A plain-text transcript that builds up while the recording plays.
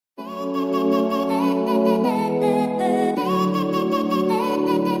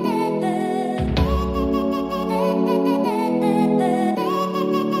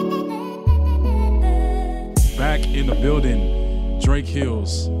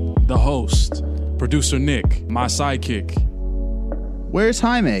the host, producer Nick, my sidekick. Where's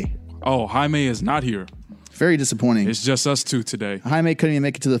Jaime? Oh, Jaime is not here. Very disappointing. It's just us two today. Jaime couldn't even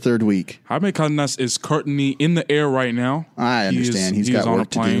make it to the third week. Jaime Cardenas is currently in the air right now. I understand. He's got work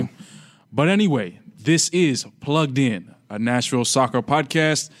to do. But anyway, this is Plugged In, a Nashville soccer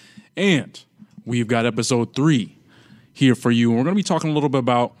podcast, and we've got episode 3 here for you. And we're going to be talking a little bit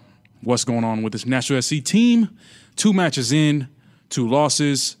about what's going on with this Nashville SC team. 2 matches in, 2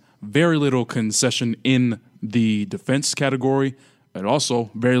 losses, very little concession in the defense category, and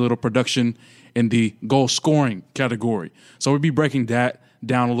also very little production in the goal scoring category. So we'll be breaking that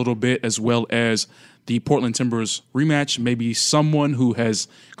down a little bit, as well as the Portland Timbers rematch, maybe someone who has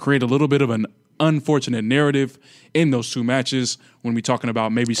created a little bit of an unfortunate narrative in those 2 matches, when we're talking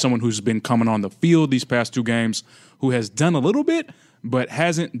about maybe someone who's been coming on the field these past 2 games, who has done a little bit, but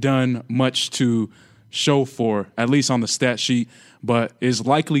hasn't done much to show for, at least on the stat sheet, but is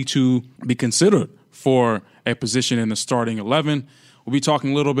likely to be considered for a position in the starting 11. We'll be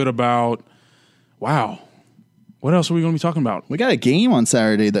talking a little bit about, what else are we going to be talking about? We got a game on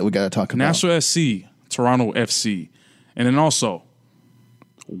Saturday that we got to talk about. Nashville SC, Toronto FC. And then also,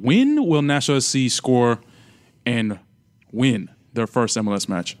 when will Nashville SC score and win their first MLS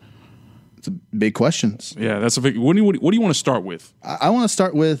match? It's a big questions. Yeah, that's a big. What do you want to start with? I want to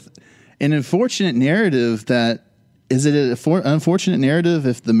start with an unfortunate narrative that, is it an unfortunate narrative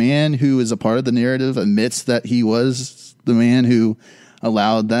if the man who is a part of the narrative admits that he was the man who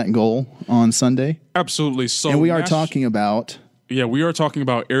allowed that goal on Sunday? Absolutely. So, and we are talking about... Yeah, we are talking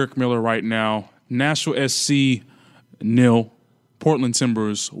about Eric Miller right now. Nashville SC 0, Portland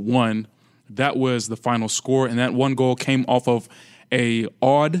Timbers 1. That was the final score, and that one goal came off of a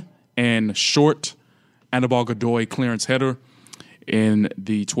odd and short Anibal Godoy clearance header in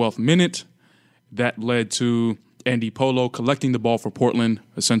the 12th minute. That led to Andy Polo collecting the ball for Portland,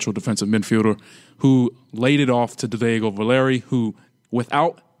 a central defensive midfielder, who laid it off to Diego Valeri, who,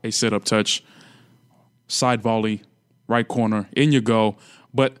 without a sit-up touch, side volley, right corner, in you go.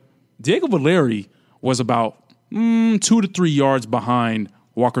 But Diego Valeri was about 2 to 3 yards behind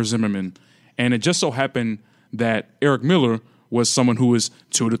Walker Zimmerman, and it just so happened that Eric Miller was someone who was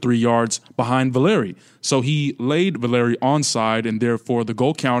 2 to 3 yards behind Valeri. So he laid Valeri onside, and therefore the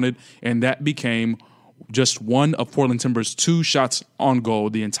goal counted, and that became just one of Portland Timbers' 2 shots on goal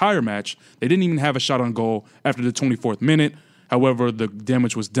the entire match. They didn't even have a shot on goal after the 24th minute. However, the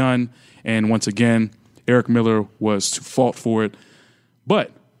damage was done, and once again, Eric Miller was to fault for it.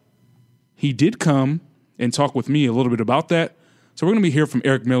 But he did come and talk with me a little bit about that. So we're going to be here from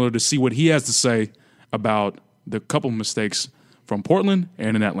Eric Miller to see what he has to say about the couple of mistakes from Portland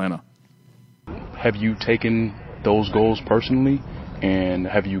and in Atlanta. Have you taken those goals personally, and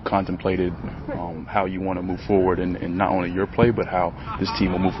have you contemplated how you want to move forward in not only your play, but how this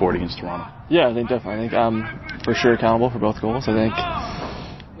team will move forward against Toronto? Yeah, I think definitely. I think I'm for sure accountable for both goals. I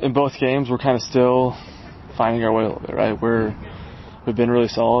think in both games we're kind of still finding our way a little bit, right? We've been really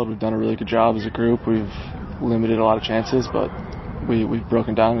solid. We've done a really good job as a group. We've limited a lot of chances, but we've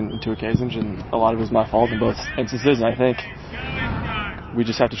broken down in 2 occasions, and a lot of it was my fault in both instances. And I think we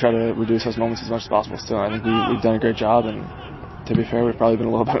just have to try to reduce those moments as much as possible still. I think we've done a great job, and to be fair, we've probably been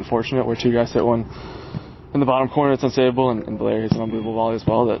a little bit unfortunate where 2 guys hit one in the bottom corner that's unsavable, and Valeri hits an unbelievable volley as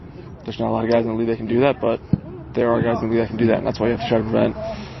well. That there's not a lot of guys in the league that can do that, but there are guys in the league that can do that, and that's why you have to try to prevent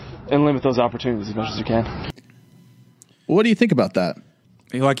and limit those opportunities as much as you can. What do you think about that?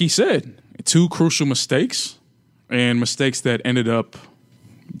 Like he said, 2 crucial mistakes, and mistakes that ended up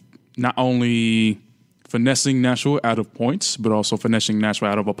not only finessing Nashville out of points, but also finessing Nashville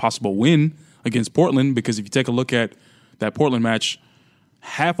out of a possible win against Portland, because if you take a look at that Portland match,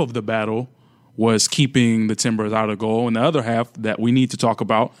 half of the battle was keeping the Timbers out of goal, and the other half that we need to talk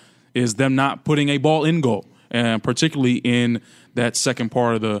about is them not putting a ball in goal, and particularly in that second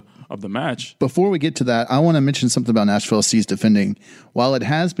part of the match. Before we get to that, I want to mention something about Nashville SC's defending. While it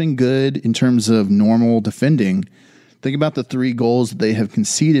has been good in terms of normal defending, think about the 3 goals that they have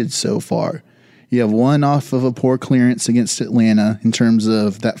conceded so far. You have one off of a poor clearance against Atlanta in terms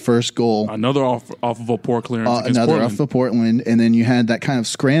of that first goal. Another off of a poor clearance against another Portland. off of Portland. And then you had that kind of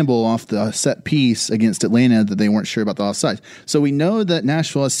scramble off the set piece against Atlanta that they weren't sure about the offside. So we know that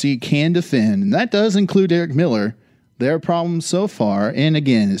Nashville SC can defend, and that does include Eric Miller. Their problem so far, and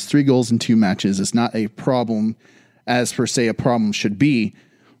again, it's 3 goals in 2 matches. It's not a problem as per se a problem should be,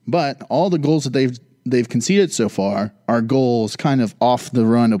 but all the goals that they've conceded so far are goals kind of off the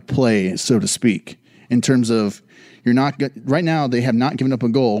run of play, so to speak, in terms of right now they have not given up a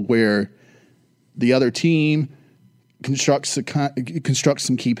goal where the other team constructs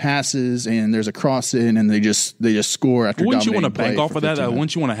some key passes, and there's a cross in, and they just score after. Wouldn't you want to dominating bank play off for of that? 15 minutes.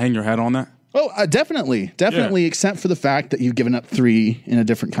 Wouldn't you want to hang your hat on that? Oh, definitely, except for the fact that you've given up 3 in a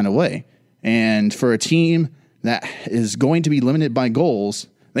different kind of way. And for a team that is going to be limited by goals,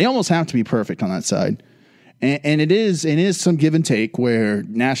 they almost have to be perfect on that side. And it is some give and take where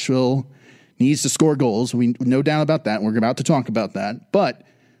Nashville needs to score goals. We no doubt about that. We're about to talk about that. But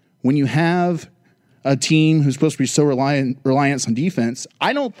when you have a team who's supposed to be so reliant on defense,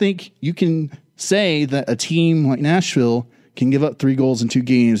 I don't think you can say that a team like Nashville can give up 3 goals in 2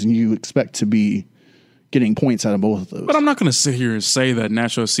 games and you expect to be getting points out of both of those. But I'm not going to sit here and say that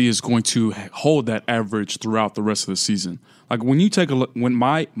Nashville SC is going to hold that average throughout the rest of the season. Like when you take a look, when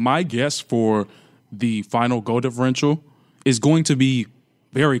my guess for the final goal differential is going to be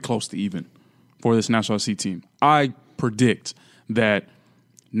very close to even for this Nashville SC team. I predict that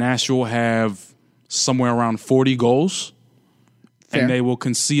Nashville will have somewhere around 40 goals. Fair. And they will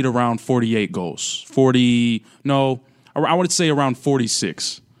concede around 48 goals. I would say around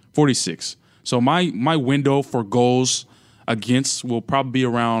 46. So my window for goals against will probably be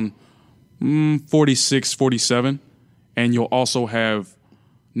around 46, 47. And you'll also have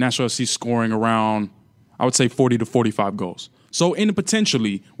Nashville SC scoring around, I would say, 40 to 45 goals. So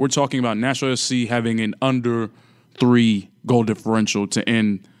potentially, we're talking about Nashville SC having an under 3 goal differential to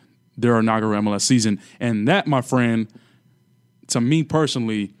end their inaugural MLS season. And that, my friend, to me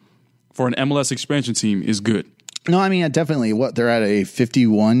personally, for an MLS expansion team, is good. No, I mean, definitely. They're at a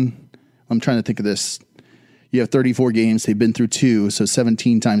 51. I'm trying to think of this. You have 34 games. They've been through 2, so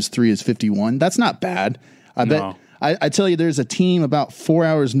 17 times 3 is 51. That's not bad. I bet. I tell you, there's a team about 4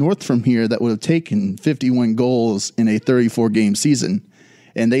 hours north from here that would have taken 51 goals in a 34-game season,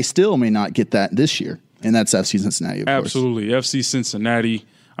 and they still may not get that this year. And that's FC Cincinnati, of course. Absolutely, FC Cincinnati.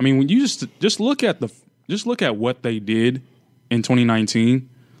 I mean, when you just look at what they did in 2019.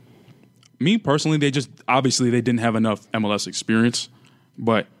 Me personally, they didn't have enough MLS experience,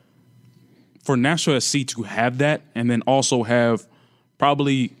 but for Nashville SC to have that and then also have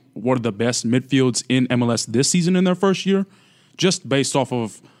probably one of the best midfields in MLS this season in their first year, just based off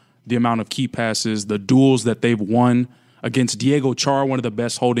of the amount of key passes, the duels that they've won against Diego Char, one of the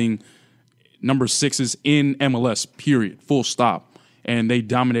best holding number 6s in MLS, period, full stop. And they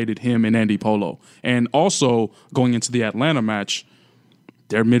dominated him and Andy Polo. And also going into the Atlanta match,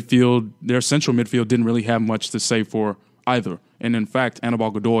 their central midfield didn't really have much to say for either. And in fact,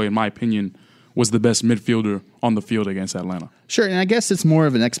 Anibal Godoy, in my opinion, was the best midfielder on the field against Atlanta. Sure, and I guess it's more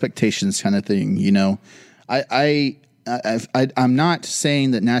of an expectations kind of thing. You know, I'm not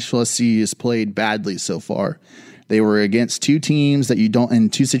saying that Nashville SC has played badly so far. They were against 2 teams that you don't, in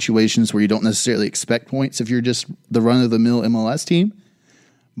 2 situations where you don't necessarily expect points if you're just the run-of-the-mill MLS team.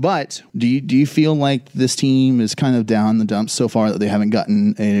 But do you feel like this team is kind of down the dumps so far that they haven't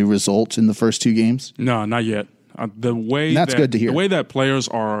gotten a result in the first 2 games? No, not yet. That's good to hear. The way that players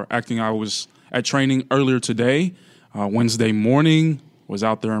are acting, I was at training earlier today, Wednesday morning, was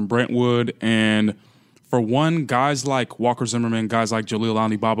out there in Brentwood, and for one, guys like Walker Zimmerman, guys like Jalil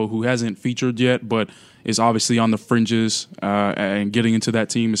Anibaba, who hasn't featured yet, but is obviously on the fringes and getting into that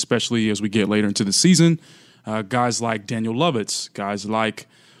team, especially as we get later into the season. Guys like Daniel Lovitz, guys like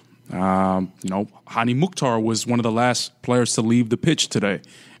Hani Mukhtar was one of the last players to leave the pitch today.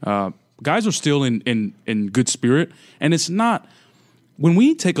 Guys are still in good spirit, and it's not when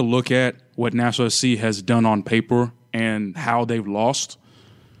we take a look at what Nashville SC has done on paper and how they've lost.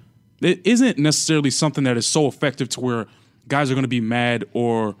 It isn't necessarily something that is so effective to where guys are going to be mad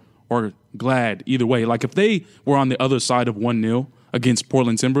or glad either way. Like if they were on the other side of 1-0 against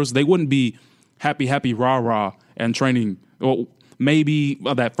Portland Timbers, they wouldn't be happy, rah-rah, and training. Well, maybe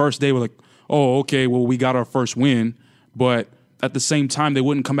that first day we're like, oh, okay, well, we got our first win. But at the same time, they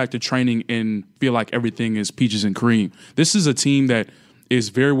wouldn't come back to training and feel like everything is peaches and cream. This is a team that is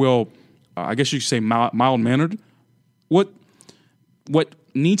very well, I guess you could say mild-mannered. What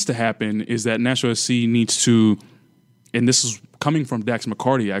needs to happen is that Nashville SC needs to, and this is coming from Dax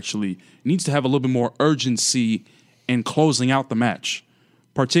McCarty actually, needs to have a little bit more urgency in closing out the match,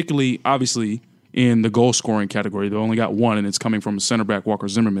 particularly, obviously, in the goal-scoring category. They only got 1, and it's coming from center back Walker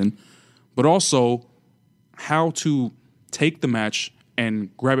Zimmerman. But also how to take the match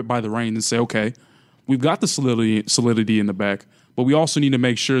and grab it by the reins and say, okay, we've got the solidity in the back, but we also need to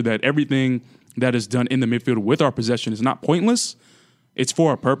make sure that everything that is done in the midfield with our possession is not pointless. It's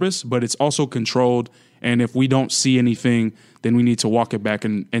for a purpose, but it's also controlled. And if we don't see anything, then we need to walk it back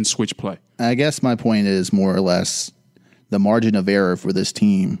and switch play. I guess my point is more or less the margin of error for this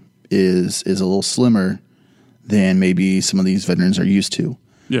team is a little slimmer than maybe some of these veterans are used to.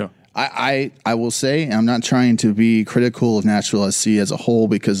 Yeah. I will say, I'm not trying to be critical of Nashville SC as a whole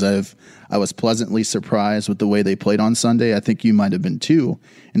because I was pleasantly surprised with the way they played on Sunday. I think you might have been too,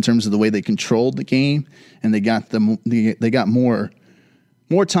 in terms of the way they controlled the game, and they got more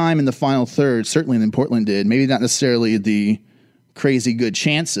time in the final third, certainly than Portland did. Maybe not necessarily the crazy good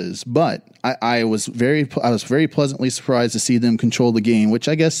chances, but I was very pleasantly surprised to see them control the game, which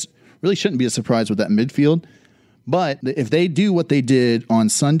I guess really shouldn't be a surprise with that midfield. But if they do what they did on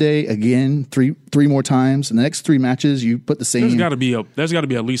Sunday again, three more times in the next 3 matches, you put the same. There's got to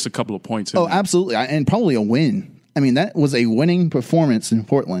be at least a couple of points. Oh, absolutely, and probably a win. I mean, that was a winning performance in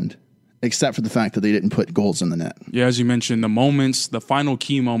Portland, except for the fact that they didn't put goals in the net. Yeah, as you mentioned, the final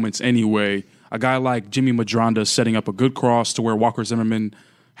key moments anyway. A guy like Jimmy Madronda setting up a good cross to where Walker Zimmerman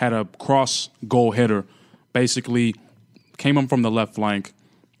had a cross goal header, basically came in from the left flank.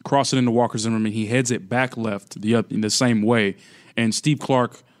 Cross it into Walker Zimmerman. He heads it back left in the same way, and Steve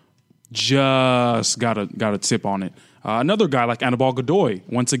Clark just got a tip on it. Another guy like Anibal Godoy,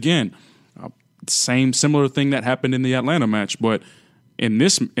 once again, similar thing that happened in the Atlanta match, but in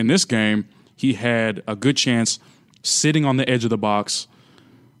this game, he had a good chance sitting on the edge of the box.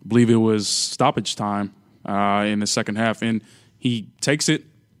 I believe it was stoppage time in the second half, and he takes it,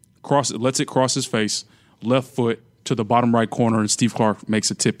 lets it cross his face, left foot to the bottom right corner, and Steve Clark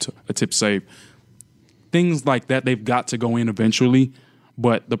makes a tip save. Things like that, they've got to go in eventually,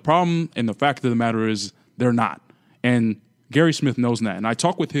 but the problem and the fact of the matter is they're not. And Gary Smith knows that. And I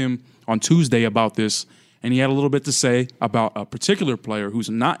talked with him on Tuesday about this, and he had a little bit to say about a particular player who's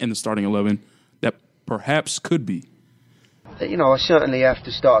not in the starting 11 that perhaps could be. I certainly have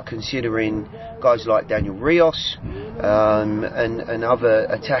to start considering guys like Daniel Ríos and other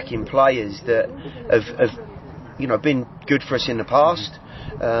attacking players that have been good for us in the past,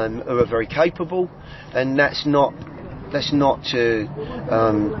 who are very capable, and that's not to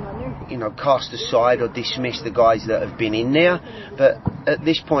cast aside or dismiss the guys that have been in there, but at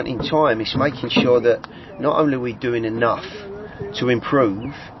this point in time it's making sure that not only are we doing enough to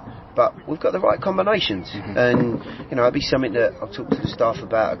improve, but we've got the right combinations. And it'll be something that I'll talk to the staff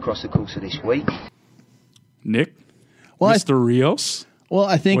about across the course of this week. Nick, Mr. Ríos. Well,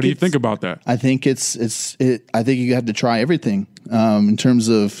 I think. What do you think about that? I think I think you have to try everything in terms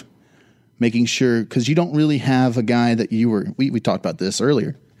of making sure, because you don't really have a guy that we talked about this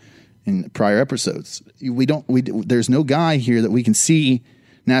earlier in prior episodes. There's no guy here that we can see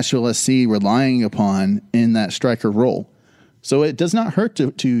Nashville SC relying upon in that striker role. So it does not hurt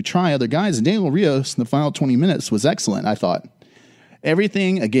to try other guys. And Daniel Ríos in the final 20 minutes was excellent, I thought.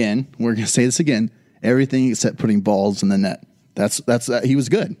 Everything, again, we're going to say this again, everything except putting balls in the net. That's he was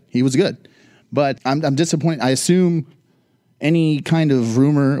good. He was good. But I'm disappointed. I assume any kind of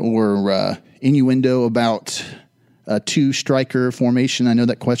rumor or innuendo about a 2-striker formation, I know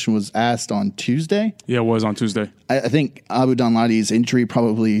that question was asked on Tuesday. Yeah, it was on Tuesday. I think Abu Danladi's injury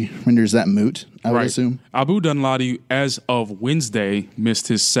probably renders that moot, I would assume. Abu Danladi, as of Wednesday, missed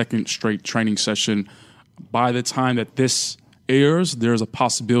his second straight training session. By the time that this airs, there's a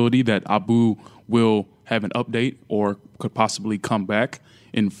possibility that Abu will have an update or could possibly come back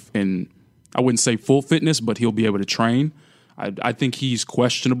in I wouldn't say full fitness, but he'll be able to train. I think he's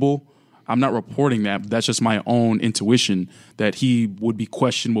questionable. I'm not reporting that, but that's just my own intuition that he would be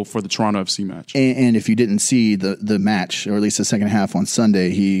questionable for the Toronto FC match. And if you didn't see the match, or at least the second half on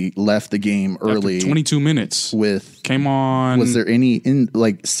Sunday, he left the game early. After 22 minutes. Came on. Was there any in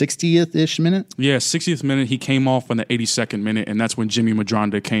 60th-ish minute? Yeah, 60th minute. He came off on the 82nd minute, and that's when Jimmy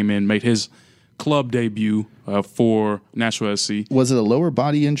Madronda came in, made his club debut for Nashville SC. Was it a lower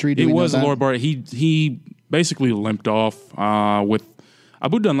body injury? It was a lower body. He basically limped off with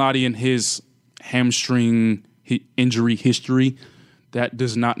Abu Danladi and his hamstring injury history. That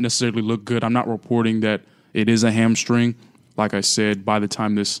does not necessarily look good. I'm not reporting that it is a hamstring. Like I said, by the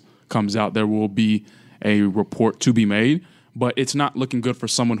time this comes out, there will be a report to be made. But it's not looking good for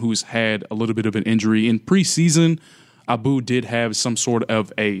someone who's had a little bit of an injury. In preseason, Abu did have some sort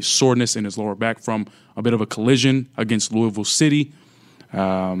of a soreness in his lower back from a bit of a collision against Louisville City.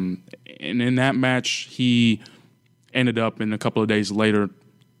 And in that match, he ended up in a couple of days later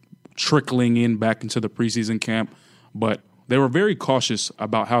trickling in back into the preseason camp. But they were very cautious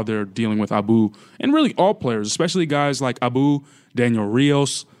about how they're dealing with Abu and really all players, especially guys like Abu, Daniel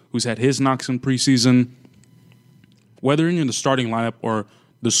Ríos, who's had his knocks in preseason. Whether you're in the starting lineup or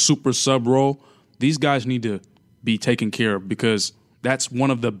the super sub role, these guys need to be taken care of, because that's one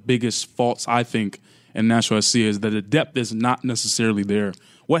of the biggest faults, I think, in Nashville SC, is that the depth is not necessarily there.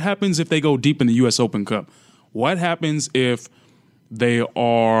 What happens if they go deep in the U.S. Open Cup? What happens if they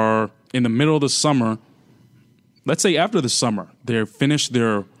are in the middle of the summer, let's say after the summer, they're finished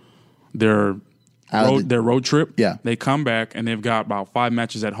their their road trip. Yeah. They come back and they've got about 5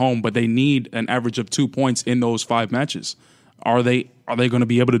 matches at home, but they need an average of 2 points in those 5 matches. Are they going to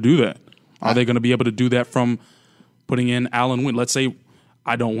be able to do that? Are they going to be able to do that from putting in Allen Wynn? Let's say,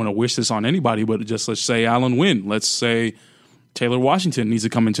 I don't want to wish this on anybody, but just let's say Allen Wynn. Let's say Taylor Washington needs to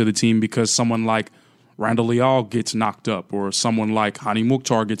come into the team because someone like Randall Leal gets knocked up, or someone like Hani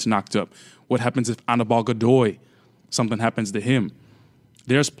Mukhtar gets knocked up. What happens if Anibal Godoy, something happens to him?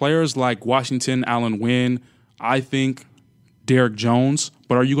 There's players like Washington, Allen Wynn, I think Derek Jones,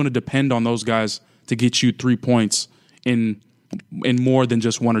 but are you going to depend on those guys to get you 3 points in more than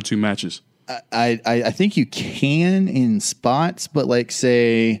just 1 or 2 matches? I think you can in spots, but like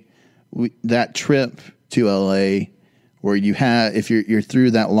say that trip to LA where you have, if you're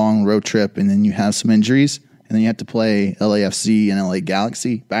through that long road trip and then you have some injuries and then you have to play LAFC and LA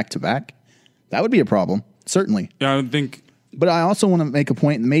Galaxy back to back, that would be a problem, certainly. Yeah, I think. But I also want to make a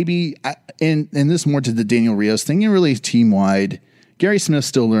point, maybe, and this more to the Daniel Ríos thing, and really team wide. Gary Smith's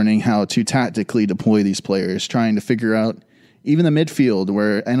still learning how to tactically deploy these players, trying to figure out even the midfield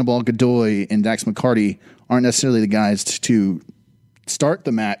where Anibal Godoy and Dax McCarty aren't necessarily the guys to start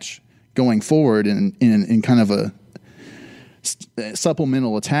the match going forward in kind of a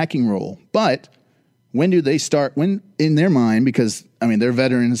supplemental attacking role. But when do they start? When, in their mind, because, I mean, they're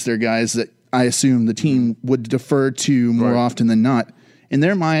veterans, they're guys that I assume the team would defer to more often than not. In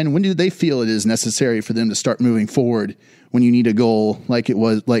their mind, when do they feel it is necessary for them to start moving forward when you need a goal like it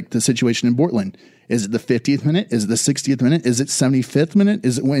was, like the situation in Portland? Is it the 50th minute? Is it the 60th minute? Is it 75th minute?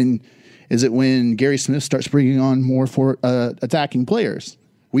 Is it when Gary Smith starts bringing on more for attacking players?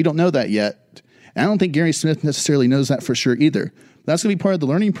 We don't know that yet. And I don't think Gary Smith necessarily knows that for sure either. That's going to be part of the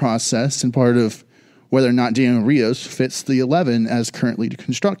learning process and part of whether or not Daniel Ríos fits the 11 as currently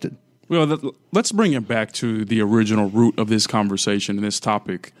constructed. Well, let's bring it back to the original root of this conversation and this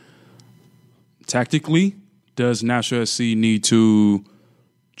topic. Tactically, does Nashville SC need to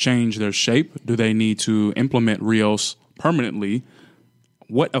change their shape? Do they need to implement Ríos permanently?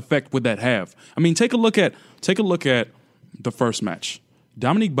 What effect would that have? I mean, take a look at the first match.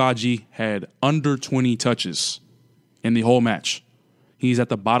 Dominique Badji had under 20 touches in the whole match. He's at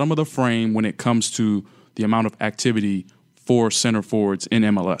the bottom of the frame when it comes to the amount of activity for center forwards in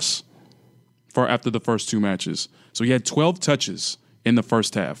MLS for after the first 2 matches. So he had 12 touches in the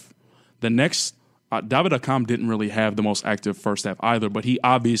first half. The next, David Akam didn't really have the most active first half either, but he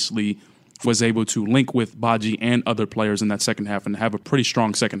obviously was able to link with Badji and other players in that second half and have a pretty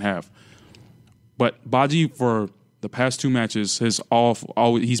strong second half. But Badji, for the past 2 matches,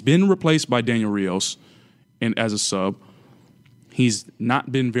 he's been replaced by Daniel Ríos as a sub. He's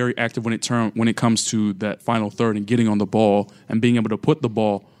not been very active when it comes to that final third and getting on the ball and being able to put the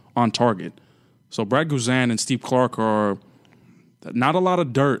ball on target. So Brad Guzan and Steve Clark are not a lot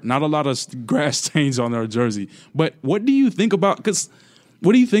of dirt, not a lot of grass stains on their jersey. But what do you think about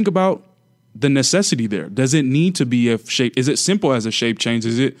the necessity there? Does it need to be a shape? Is it simple as a shape change?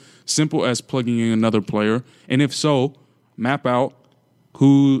 Is it simple as plugging in another player? And if so, map out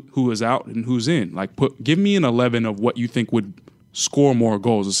who is out and who's in. Like, give me an 11 of what you think would score more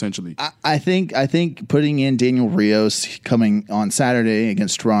goals, essentially. I think putting in Daniel Ríos coming on Saturday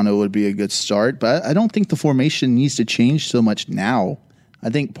against Toronto would be a good start, but I don't think the formation needs to change so much now. I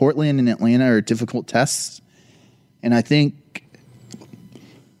think Portland and Atlanta are difficult tests, and I think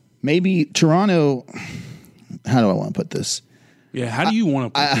maybe Toronto. How do I want to put this? Yeah, how do you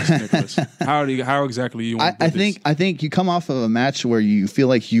want to put this, Nicholas? How exactly do you want to put this? I think you come off of a match where you feel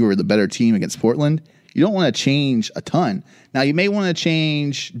like you were the better team against Portland. You don't want to change a ton. Now, you may want to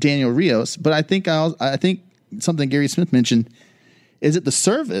change Daniel Ríos, but I think something Gary Smith mentioned, is it the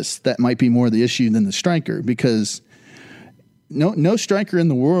service that might be more the issue than the striker? Because no striker in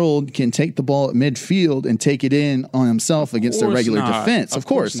the world can take the ball at midfield and take it in on himself against a regular defense. Of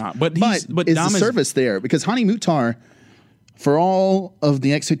course not. But is the service there? Because Hani Mukhtar, for all of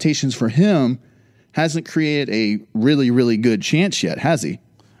the expectations for him, hasn't created a really, really good chance yet, has he?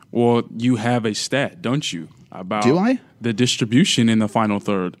 Well, you have a stat, don't you, about Do I? the distribution in the final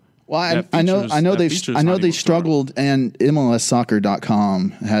third? Well, I know they've struggled, and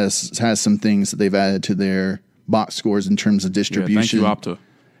MLSsoccer.com has some things that they've added to their box scores in terms of distribution. Yeah, thank you,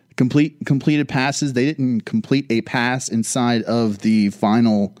 Opta. Completed passes. They didn't complete a pass inside of the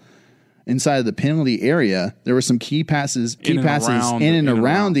penalty area. There were some key passes in and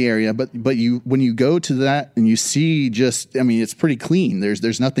around the area, but when you go to that and you see it's pretty clean.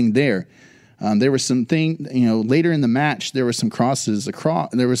 There's nothing there. There was some later in the match, there were some crosses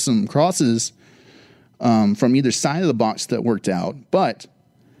from either side of the box that worked out. But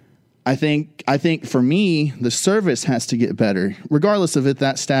I think for me, the service has to get better, regardless of if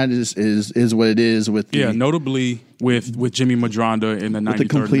that status is what it is. With notably with Jimmy Madronda in the 93rd with the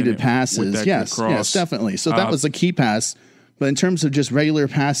completed minute passes, with that yes, definitely. So that was a key pass. But in terms of just regular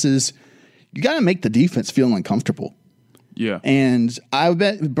passes, you got to make the defense feel uncomfortable. Yeah, and I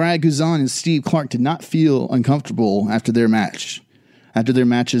bet Brad Guzan and Steve Clark did not feel uncomfortable after their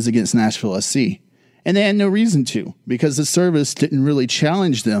matches against Nashville SC, and they had no reason to, because the service didn't really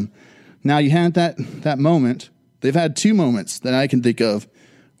challenge them. Now you had that moment. They've had two moments that I can think of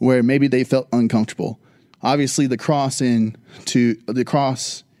where maybe they felt uncomfortable. Obviously, the cross in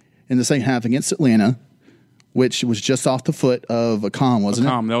the second half against Atlanta, which was just off the foot of Akam, wasn't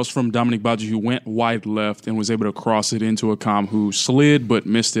it? That was from Dominic Baji, who went wide left and was able to cross it into Akam, who slid but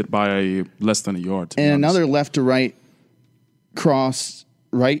missed it by less than a yard. And another left to right cross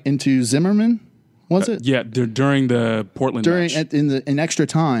right into Zimmerman. Was it? Yeah, during the Portland match. In extra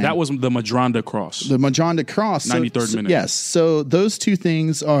time. That was the Madronda cross. The Madronda cross. 93rd minute. Yes. So those two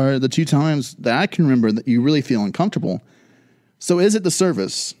things are the two times that I can remember that you really feel uncomfortable. So is it the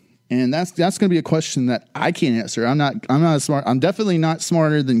service? And that's going to be a question that I can't answer. I'm not smart. I'm definitely not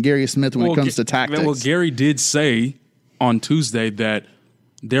smarter than Gary Smith when it comes to tactics. Well, Gary did say on Tuesday that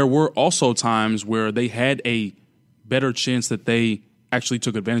there were also times where they had a better chance that they actually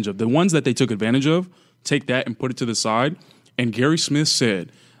took advantage of. The ones that they took advantage of, take that and put it to the side. And Gary Smith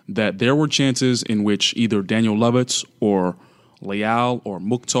said that there were chances in which either Daniel Lovitz or Leal or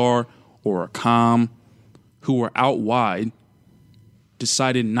Mukhtar or Akam, who were out wide,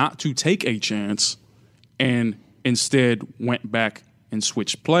 decided not to take a chance and instead went back and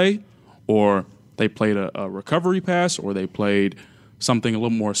switched play, or they played a recovery pass, or they played something a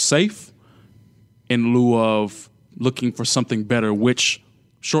little more safe in lieu of looking for something better, which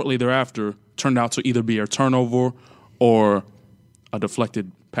shortly thereafter turned out to either be a turnover or a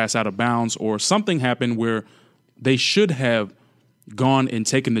deflected pass out of bounds, or something happened where they should have gone and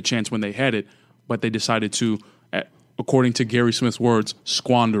taken the chance when they had it, but they decided to, according to Gary Smith's words,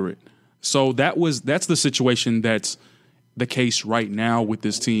 squander it. So that's the situation that's the case right now with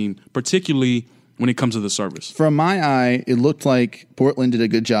this team, particularly when it comes to the service. From my eye, it looked like Portland did a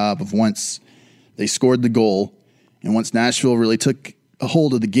good job of once they scored the goal and once Nashville really took a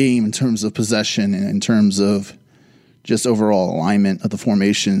hold of the game in terms of possession and in terms of just overall alignment of the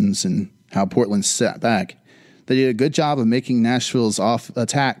formations and how Portland sat back, they did a good job of making Nashville's off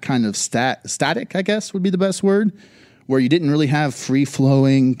attack kind of static, I guess would be the best word, where you didn't really have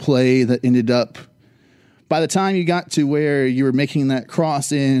free-flowing play that ended up, by the time you got to where you were making that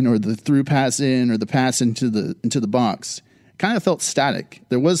cross in or the through pass in or the pass into the box, it kind of felt static.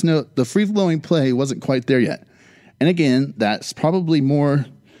 There was the free-flowing play wasn't quite there yet. And again, that's probably more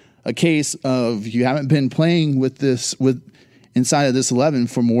a case of you haven't been playing with inside of this 11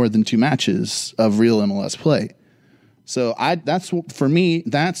 for more than 2 matches of real MLS play. So for me,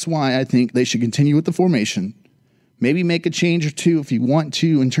 that's why I think they should continue with the formation. Maybe make a change or two if you want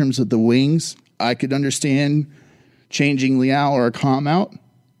to in terms of the wings. I could understand changing Leal or Akam out.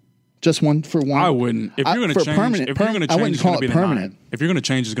 Just one for one. I wouldn't. If you're going to change, I wouldn't call it permanent. If you're going to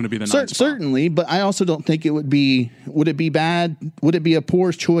change, it's going to be the 9 spot. Certainly, but I also don't think it would be. Would it be bad? Would it be a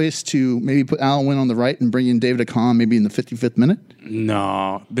poor choice to maybe put Alan Wynn on the right and bring in David Akam maybe in the 55th minute?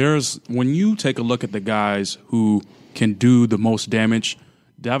 No. When you take a look at the guys who can do the most damage,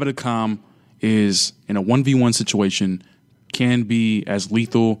 David Akam is in a 1v1 situation, can be as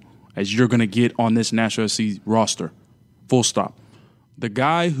lethal as you're going to get on this Nashville SC roster. Full stop. The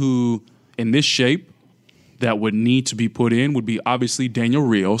guy who, in this shape, that would need to be put in would be obviously Daniel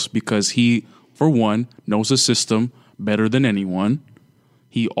Ríos, because he, for one, knows the system better than anyone.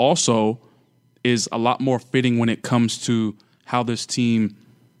 He also is a lot more fitting when it comes to how this team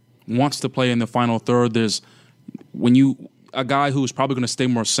wants to play in the final third. There's a guy who's probably going to stay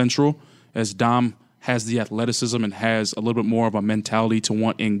more central, as Dom has the athleticism and has a little bit more of a mentality to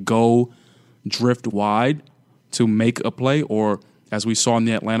want and go drift wide to make a play, or as we saw in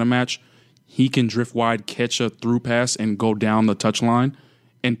the Atlanta match, he can drift wide, catch a through pass, and go down the touchline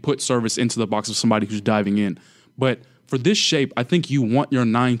and put service into the box of somebody who's diving in. But for this shape, I think you want your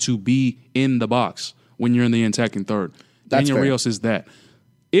 9 to be in the box when you're in the attacking third. That's Daniel fair. Ríos is that.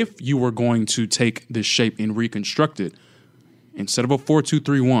 If you were going to take this shape and reconstruct it, instead of a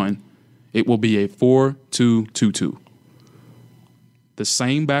 4-2-3-1, it will be a 4-2-2-2. The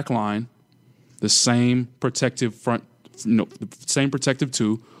same back line, the same protective front, the same protective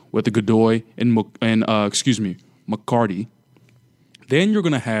 2 with the Godoy and McCarty. Then you're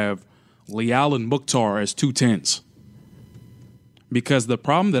going to have Leal and Mukhtar as 2 10s. Because the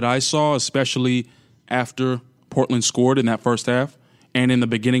problem that I saw, especially after Portland scored in that first half, and in the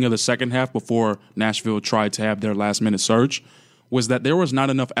beginning of the second half before Nashville tried to have their last-minute surge, was that there was not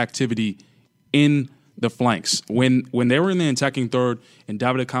enough activity in the flanks. When they were in the attacking third and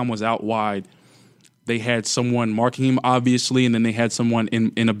David Akam was out wide, they had someone marking him, obviously, and then they had someone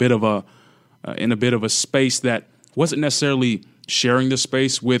in a bit of a space that wasn't necessarily sharing the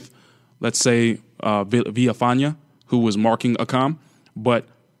space with, let's say, Villafana, who was marking Akam, but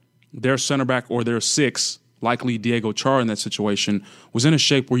their center back or their six, likely Diego Char in that situation, was in a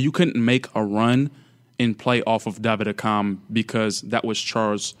shape where you couldn't make a run and play off of David Akam because that was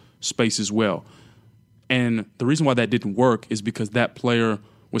Char's space as well. And the reason why that didn't work is because that player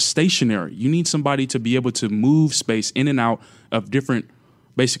was stationary. You need somebody to be able to move space in and out of different,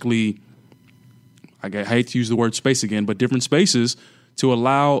 basically, I hate to use the word space again, but different spaces to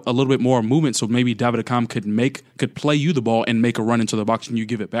allow a little bit more movement so maybe David Akam could play you the ball and make a run into the box and you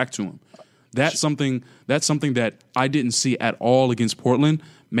give it back to him. That's something that I didn't see at all against Portland.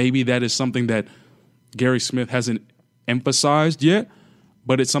 Maybe that is something that Gary Smith hasn't emphasized yet,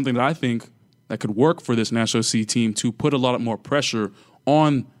 but it's something that I think that could work for this Nashville SC team to put a lot more pressure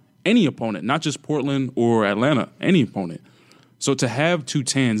on any opponent, not just Portland or Atlanta, any opponent. So to have two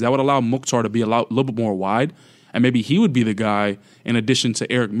 10s, that would allow Mukhtar to be a little bit more wide, and maybe he would be the guy in addition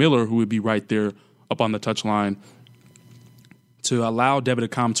to Eric Miller, who would be right there up on the touchline, to allow David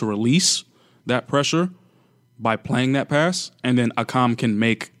Akam to release that pressure by playing that pass, and then Akam can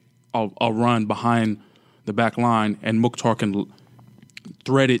make a run behind the back line, and Mukhtar can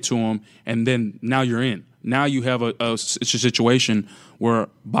thread it to him, and then now you're in. Now you have a situation where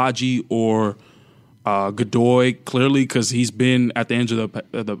Baji or Godoy, clearly because he's been at the edge of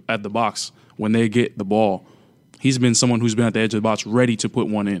the box when they get the ball, he's been someone who's been at the edge of the box ready to put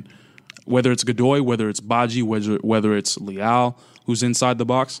one in. Whether it's Godoy, whether it's Baji, whether it's Leal who's inside the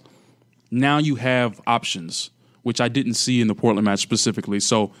box, now you have options, which I didn't see in the Portland match specifically.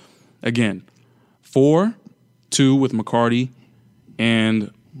 So, again, 4-2 with McCarty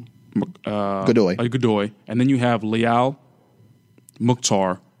and Godoy. And then you have Leal,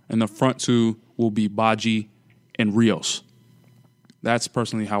 Mukhtar, and the front two will be Baji and Ríos. That's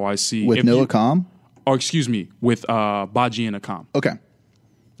personally how I see. With no Akam? Or excuse me, with Baji and Akam. Okay.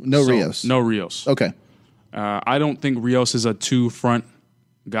 No Ríos. No Ríos. Okay. I don't think Ríos is a two-front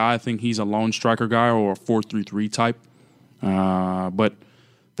guy. I think he's a lone striker guy or a 4-3-3 type. But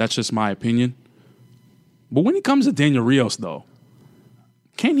that's just my opinion. But when it comes to Daniel Ríos, though,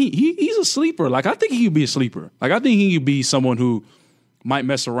 can he's a sleeper. Like, I think he could be a sleeper. Like, I think he could be someone who might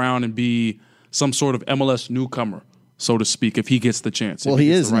mess around and be some sort of MLS newcomer, so to speak, if he gets the chance. Well,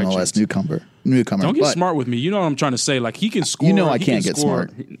 he is an MLS newcomer. Don't get smart with me. You know what I'm trying to say. Like, he can score. You know I can't get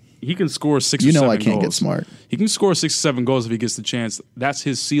smart. He can score 6 or 7 goals. You know I can't get smart. He can score 6 or 7 goals if he gets the chance. That's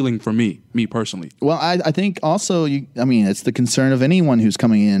his ceiling for me personally. Well, I think also, it's the concern of anyone who's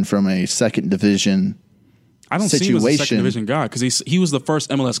coming in from a second division I don't see him as a second division guy because he was the first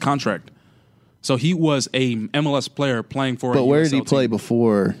MLS contract. So he was a MLS player playing for a USL team. But where did he play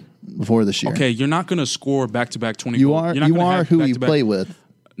before this year? Okay, you're not going to score back-to-back 20 you goals. You are who you play with.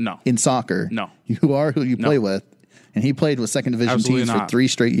 No. In soccer. No. You are who you play with. And he played with second division teams for 3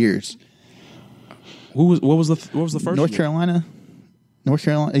 straight years. What was the first North year? Carolina.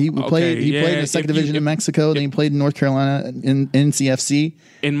 He played in the second division in Mexico. Then he played in North Carolina in NCFC.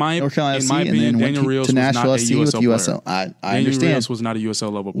 North Carolina FC, in my opinion, Daniel Ríos to Nashville SC with USL. I understand. Daniel Ríos was not a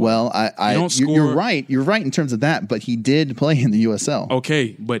USL level player. Well, you're right. You're right in terms of that, but he did play in the USL.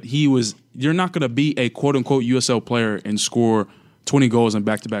 Okay, but you're not going to be a quote-unquote USL player and score 20 goals in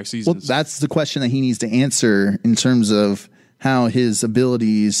back-to-back seasons. Well, that's the question that he needs to answer in terms of how his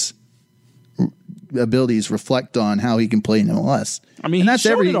abilities reflect on how he can play in MLS. I mean, he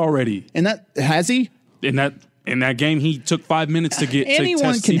showed it already. And that has he? In that game, he took 5 minutes to get.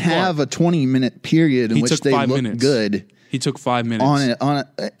 Anyone can have a 20-minute period in which they look good. He took 5 minutes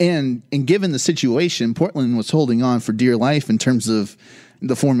and given the situation, Portland was holding on for dear life in terms of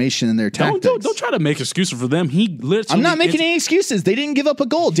the formation and their tactics. Don't try to make excuses for them. I'm not making any excuses. They didn't give up a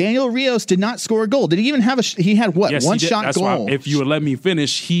goal. Daniel Ríos did not score a goal. Did he even have he had what? Yes, one shot That's goal. Why, if you would let me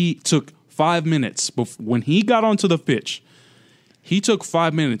finish, he took 5 minutes when he got onto the pitch. He took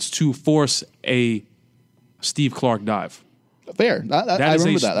 5 minutes to force a Steve Clark dive. Fair. I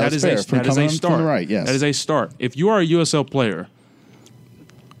remember that. That is fair. That is a start. From the right, yes. That is a start. If you are a USL player,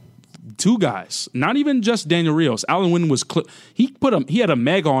 2 guys, not even just Daniel Ríos. Alan Wynn was he had a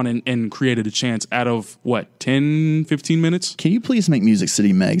meg on and created a chance out of 10, 15 minutes. Can you please make Music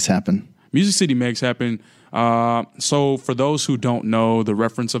City Megs happen? Music City Megs happen. So for those who don't know the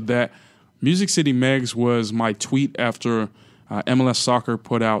reference of that, Music City Megs was my tweet after MLS Soccer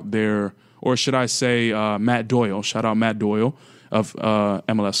put out their, or should I say Matt Doyle, shout out Matt Doyle, of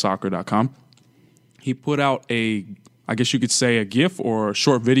MLSsoccer.com. He put out I guess you could say a GIF or a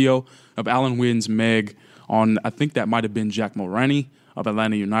short video of Alan Wynn's Meg on, I think that might have been Jack Mulroney of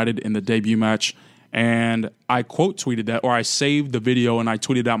Atlanta United in the debut match. And I quote tweeted that, or I saved the video and I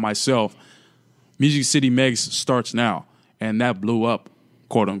tweeted out myself, Music City Megs starts now. And that blew up,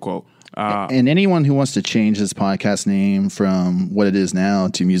 quote unquote. And anyone who wants to change this podcast name from what it is now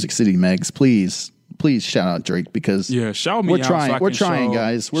to Music City Megs, please shout out Drake, because shout me we're out trying. so We're trying,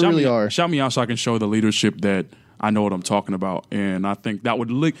 guys. We really are. Shout me out so I can show the leadership that I know what I'm talking about, and I think that would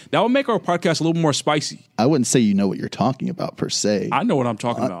make our podcast a little more spicy. I wouldn't say you know what you're talking about per se. I know what I'm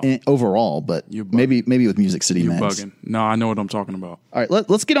talking about overall, but maybe with Music City You're Megs. bugging. No, I know what I'm talking about. All right,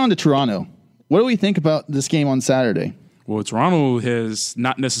 let's get on to Toronto. What do we think about this game on Saturday? Well, Toronto has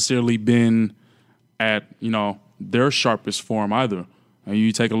not necessarily been at their sharpest form either. And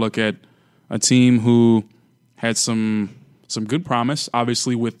you take a look at a team who had some good promise,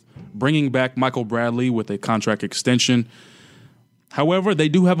 obviously, with bringing back Michael Bradley with a contract extension. However, they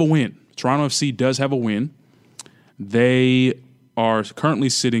do have a win. Toronto FC does have a win. They are currently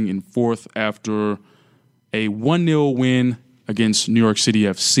sitting in fourth after a 1-0 win against New York City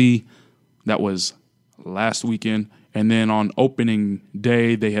FC. That was last weekend. And then on opening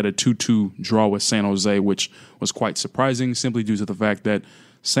day, they had a 2-2 draw with San Jose, which was quite surprising simply due to the fact that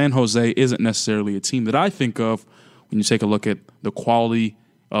San Jose isn't necessarily a team that I think of when you take a look at the quality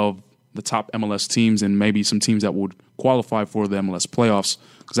of the top MLS teams and maybe some teams that would qualify for the MLS playoffs,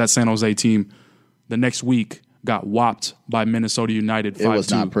 because that San Jose team the next week got whopped by Minnesota United 5-2. It was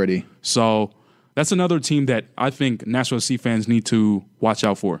not pretty. So that's another team that I think Nashville SC fans need to watch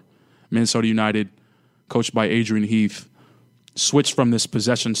out for. Minnesota United, coached by Adrian Heath, switched from this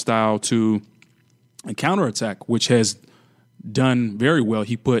possession style to a counterattack, which has done very well.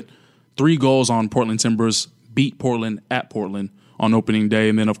 He put 3 goals on Portland Timbers, beat Portland at Portland on opening day,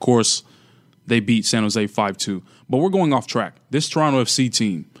 and then, of course, they beat San Jose 5-2. But we're going off track. This Toronto FC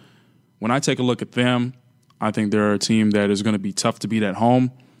team, when I take a look at them, I think they're a team that is going to be tough to beat at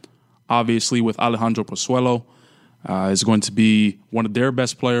home. Obviously, with Alejandro Pozuelo, is going to be one of their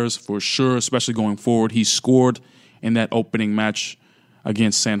best players for sure, especially going forward. He scored in that opening match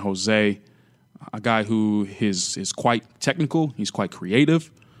against San Jose, a guy who is quite technical. He's quite creative,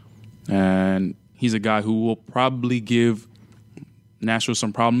 and he's a guy who will probably give Nashville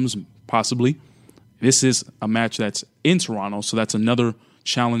some problems, possibly. This is a match that's in Toronto, so that's another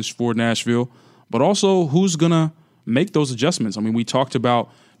challenge for Nashville. But also, who's going to make those adjustments? I mean, we talked about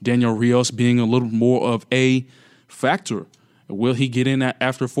Daniel Ríos being a little more of a factor. Will he get in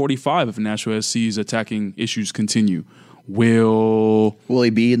after 45 if Nashville SC's attacking issues continue? Will he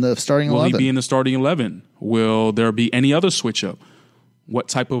be in the starting 11? Will he be in the starting 11? Will there be any other switch up? What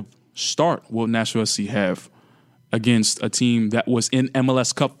type of start will Nashville SC have against a team that was in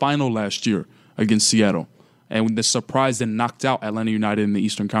MLS Cup final last year against Seattle and the surprised and knocked out Atlanta United in the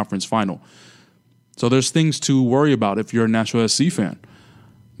Eastern Conference final? So there's things to worry about if you're a Nashville SC fan.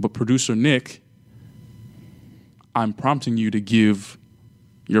 But producer Nick, I'm prompting you to give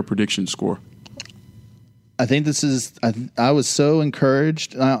your prediction score. I think this is. I was so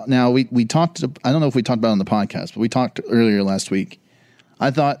encouraged. Now we talked. I don't know if we talked about it on the podcast, but we talked earlier last week.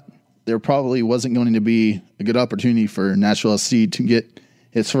 I thought there probably wasn't going to be a good opportunity for Nashville SC to get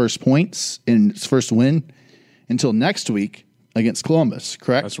its first points and its first win until next week against Columbus.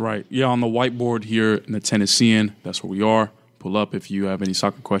 Correct? That's right. Yeah, on the whiteboard here in the Tennessean, that's where we are. Pull up if you have any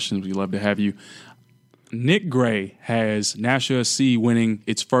soccer questions. We'd love to have you. Nick Gray has Nashville SC winning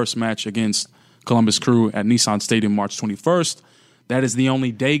its first match against Columbus Crew at Nissan Stadium March 21st. That is the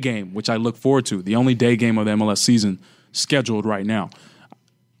only day game, which I look forward to, the only day game of the MLS season scheduled right now.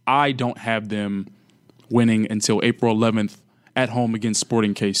 I don't have them winning until April 11th at home against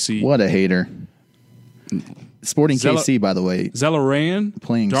Sporting KC. What a hater. Sporting KC, by the way. Zellerayan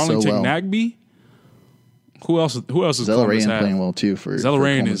playing Darlington so well. Nagbe. Who else is Zellerayan playing well too for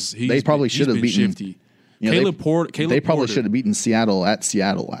Zellerayan Columbus. They probably should have beaten shifty. Caleb Porter. They probably should have beaten Seattle at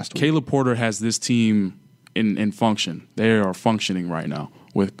Seattle last week. Caleb Porter has this team in function. They are functioning right now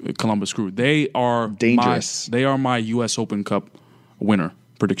with Columbus Crew. They are dangerous. They are my U.S. Open Cup winner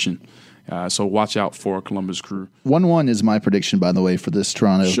prediction. So watch out for Columbus Crew. 1-1 is my prediction, by the way, for this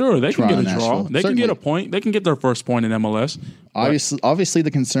Toronto. Sure, they can get a Nashville. draw. They can get a point. They can get their first point in MLS. Obviously,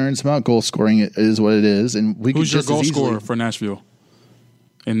 the concerns about goal scoring is what it is, and who's your goal scorer for Nashville?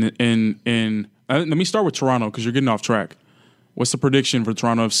 Let me start with Toronto because you're getting off track. What's the prediction for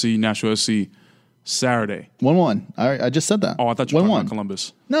Toronto FC, Nashville SC, Saturday? 1-1. I just said that. Oh, I thought you were talking about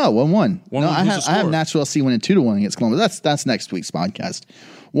Columbus. No, 1-1. No, I have Nashville SC winning 2-1 against Columbus. That's next week's podcast.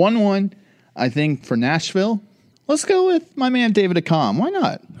 1-1, I think, for Nashville. Let's go with my man David Accam. Why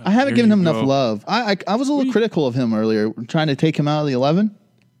not? I haven't given him enough love. I was a little critical of him earlier, trying to take him out of the 11.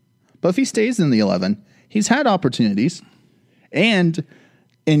 But if he stays in the 11, he's had opportunities. And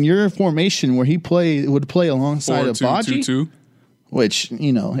in your formation where he would play alongside of Baji, which,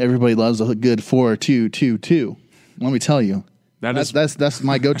 everybody loves a good 4-2-2-2. Let me tell you. That's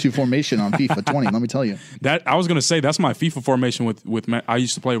my go-to formation on FIFA 20. Let me tell you. That I was going to say that's my FIFA formation with I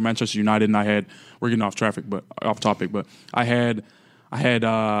used to play with Manchester United, and we're getting off topic, but I had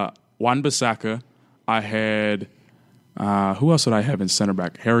Wan-Bissaka. I had who else did I have in center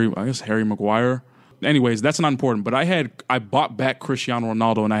back? Harry Maguire. Anyways, that's not important. But I bought back Cristiano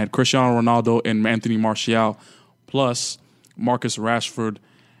Ronaldo, and I had Cristiano Ronaldo and Anthony Martial plus Marcus Rashford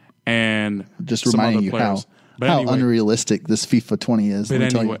and just some reminding other you players. How unrealistic this FIFA 20 is. But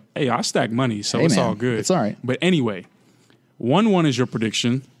anyway, hey, I stack money, so it's all good. It's all right. But anyway, 1-1 is your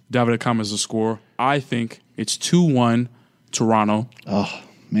prediction. David Accam is the score. I think it's 2-1 Toronto. Oh,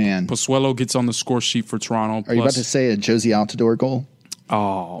 man. Pozuelo gets on the score sheet for Toronto. Are you about to say a Josie Altidore goal?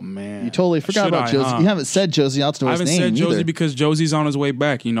 Oh, man. You totally forgot about Josie. Huh? You haven't said Josie Altidore's name I haven't said Josie either. because Josie's on his way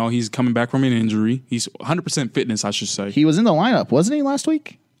back. He's coming back from an injury. He's 100% fitness, I should say. He was in the lineup, wasn't he, last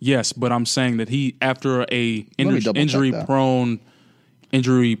week? Yes, but I'm saying that he, after a injury-prone,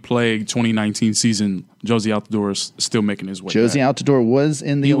 injury-plagued 2019 season, Josie Altidore is still making his way Josie back. Altidore was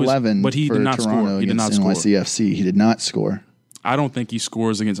in the 11 but he for did not Toronto score. He did not against score. NYCFC. He did not score. I don't think he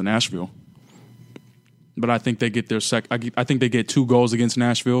scores against Nashville. But I think they get I think they get 2 goals against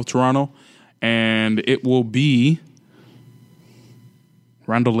Nashville, Toronto, and it will be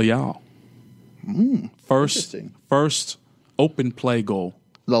Randall Leal. First open play goal.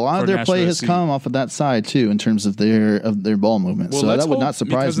 A lot of their play has come off of that side too, in terms of their ball movement. Well, so that would not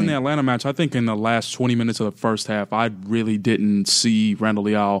surprise because me. In the Atlanta match, I think in the last 20 minutes of the first half, I really didn't see Randall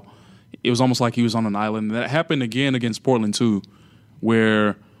Leal. It was almost like he was on an island. That happened again against Portland too,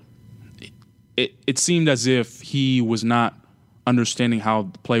 where it seemed as if he was not understanding how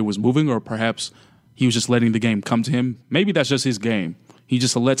the play was moving, or perhaps he was just letting the game come to him. Maybe that's just his game. He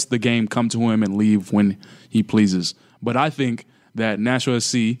just lets the game come to him and leave when he pleases. But I think that Nashville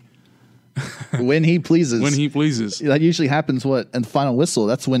SC when he pleases. That usually happens in the final whistle.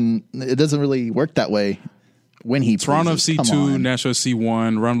 That's when it doesn't really work that way. When he Toronto pleases. FC 2, Nashville SC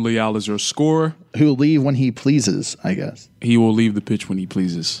 1. Randall Leal is your scorer. Who will leave when he pleases, I guess. He will leave the pitch when he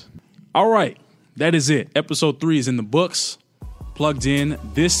pleases. All right. That is it. Episode 3 is in the books. Plugged in.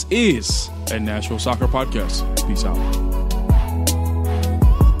 This is a Nashville Soccer Podcast. Peace out.